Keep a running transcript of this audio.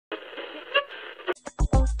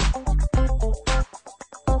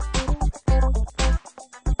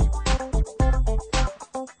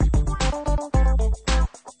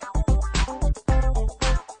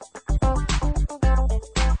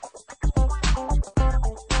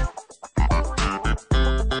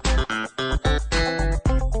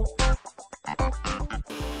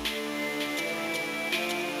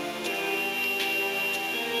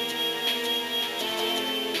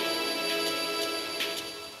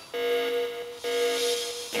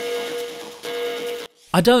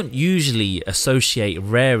I don't usually associate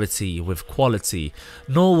rarity with quality,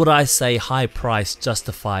 nor would I say high price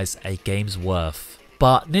justifies a game's worth.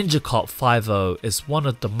 But Ninja Cop 5 is one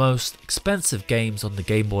of the most expensive games on the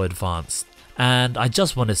Game Boy Advance, and I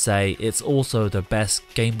just want to say it's also the best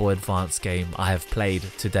Game Boy Advance game I have played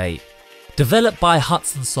to date. Developed by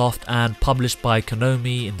Hudson Soft and published by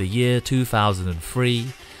Konami in the year 2003,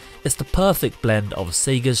 it's the perfect blend of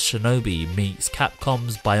Sega's Shinobi meets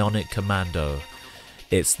Capcom's Bionic Commando.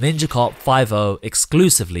 It's Ninja Cop 5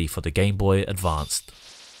 exclusively for the Game Boy Advance.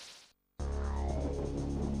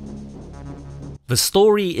 The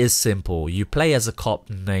story is simple. You play as a cop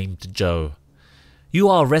named Joe. You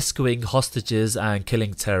are rescuing hostages and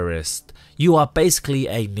killing terrorists. You are basically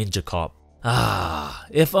a ninja cop.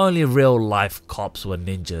 If only real life cops were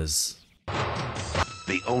ninjas.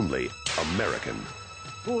 The only American.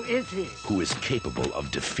 Who is he? Who is capable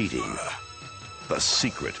of defeating the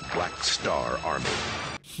secret Black Star Army.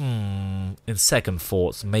 In second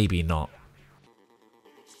thoughts, maybe not.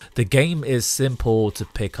 The game is simple to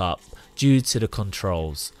pick up due to the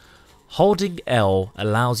controls. Holding L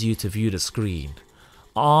allows you to view the screen.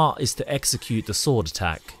 R is to execute the sword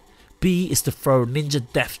attack. B is to throw ninja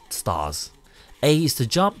death stars. A is to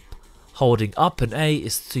jump. Holding up and A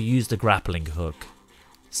is to use the grappling hook.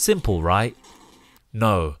 Simple, right?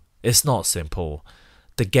 No, it's not simple.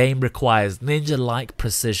 The game requires ninja-like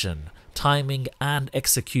precision, timing and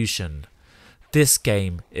execution. This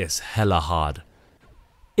game is hella hard.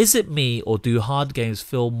 Is it me, or do hard games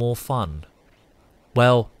feel more fun?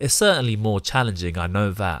 Well, it's certainly more challenging, I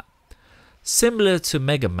know that. Similar to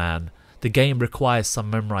Mega Man, the game requires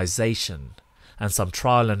some memorization and some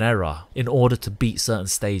trial and error in order to beat certain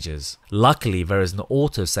stages. Luckily there is an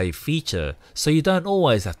autosave feature, so you don't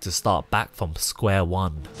always have to start back from square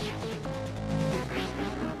one.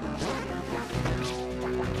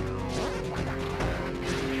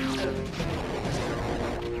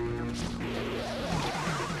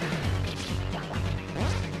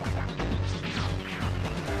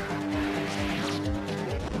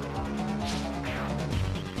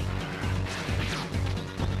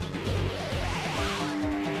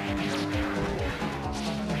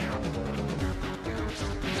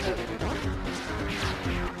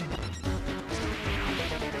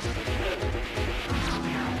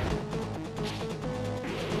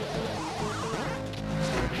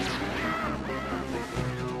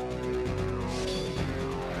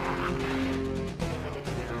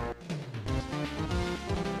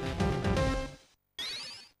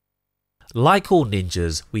 Like all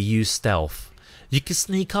ninjas, we use stealth. You can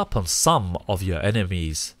sneak up on some of your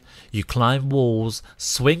enemies. You climb walls,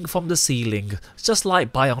 swing from the ceiling, just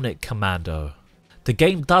like Bionic Commando. The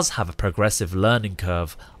game does have a progressive learning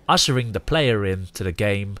curve, ushering the player into the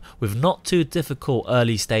game with not too difficult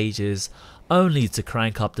early stages, only to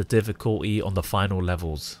crank up the difficulty on the final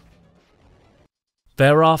levels.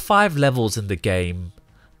 There are 5 levels in the game.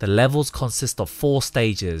 The levels consist of 4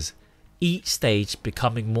 stages, each stage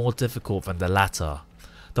becoming more difficult than the latter.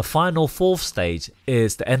 The final 4th stage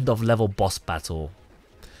is the end of level boss battle.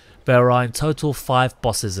 There are in total 5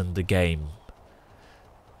 bosses in the game.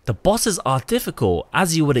 The bosses are difficult,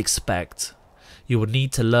 as you would expect. You would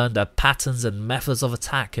need to learn their patterns and methods of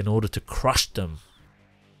attack in order to crush them.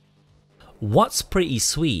 What's pretty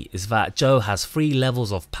sweet is that Joe has 3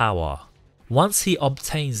 levels of power. Once he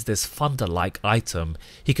obtains this thunder-like item,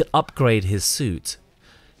 he could upgrade his suit.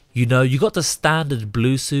 You know, you got the standard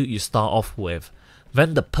blue suit you start off with,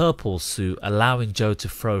 then the purple suit allowing Joe to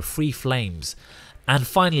throw 3 flames, and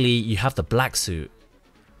finally you have the black suit.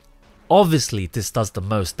 Obviously this does the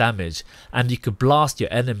most damage, and you could blast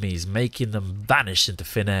your enemies, making them vanish into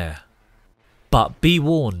thin air. But be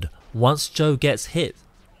warned, once Joe gets hit,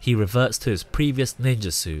 he reverts to his previous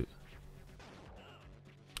ninja suit.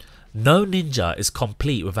 No ninja is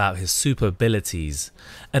complete without his super abilities.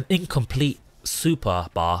 An incomplete super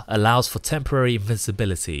bar allows for temporary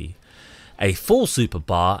invincibility. A full super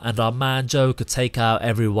bar and our man Joe could take out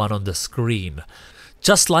everyone on the screen.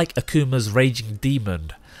 Just like Akuma's Raging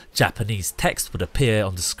Demon, Japanese text would appear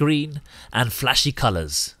on the screen and flashy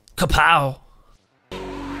colours. Kapow!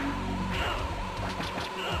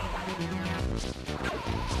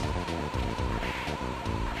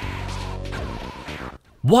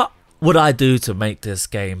 What would I do to make this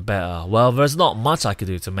game better? Well, there's not much I could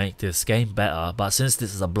do to make this game better, but since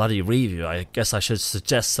this is a bloody review, I guess I should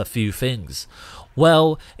suggest a few things.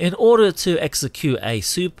 Well, in order to execute a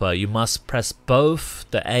super, you must press both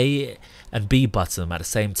the A and B button at the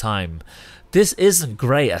same time. This isn't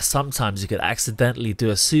great, as sometimes you could accidentally do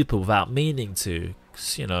a super without meaning to.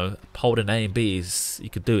 You know, holding A and B, you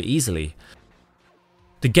could do it easily.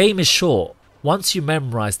 The game is short, Once you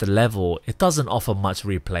memorize the level, it doesn't offer much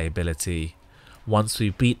replayability. Once we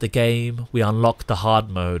beat the game, we unlock the hard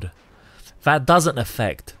mode. That doesn't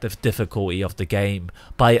affect the difficulty of the game,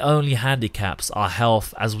 but it only handicaps our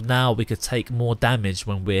health, as now we could take more damage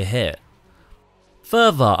when we're hit.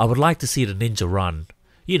 Further, I would like to see the ninja run.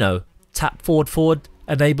 You know, tap forward,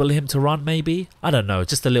 enable him to run maybe? I don't know,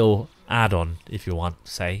 just a little add-on if you want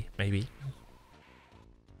to say, maybe.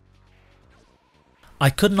 I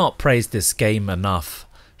could not praise this game enough.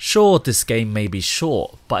 Sure, this game may be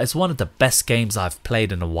short, but it's one of the best games I've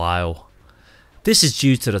played in a while. This is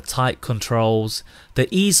due to the tight controls, the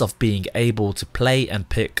ease of being able to play and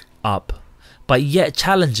pick up, but yet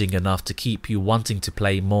challenging enough to keep you wanting to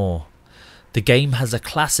play more. The game has a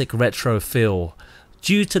classic retro feel,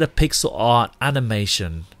 due to the pixel art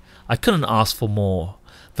animation. I couldn't ask for more.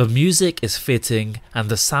 The music is fitting and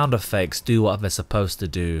the sound effects do what they're supposed to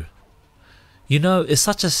do. You know, it's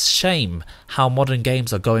such a shame how modern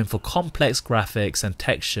games are going for complex graphics and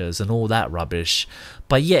textures and all that rubbish,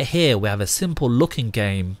 but yet here we have a simple looking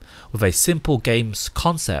game with a simple game's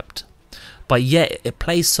concept, but yet it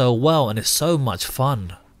plays so well and it's so much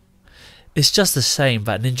fun. It's just a shame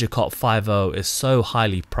that Ninja Cop 5.0 is so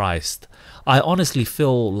highly priced. I honestly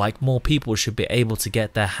feel like more people should be able to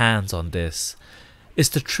get their hands on this. It's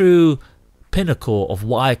the true pinnacle of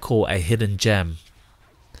what I call a hidden gem.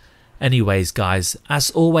 Anyways guys, as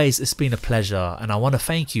always it's been a pleasure and I want to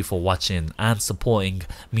thank you for watching and supporting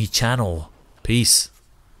me channel. Peace.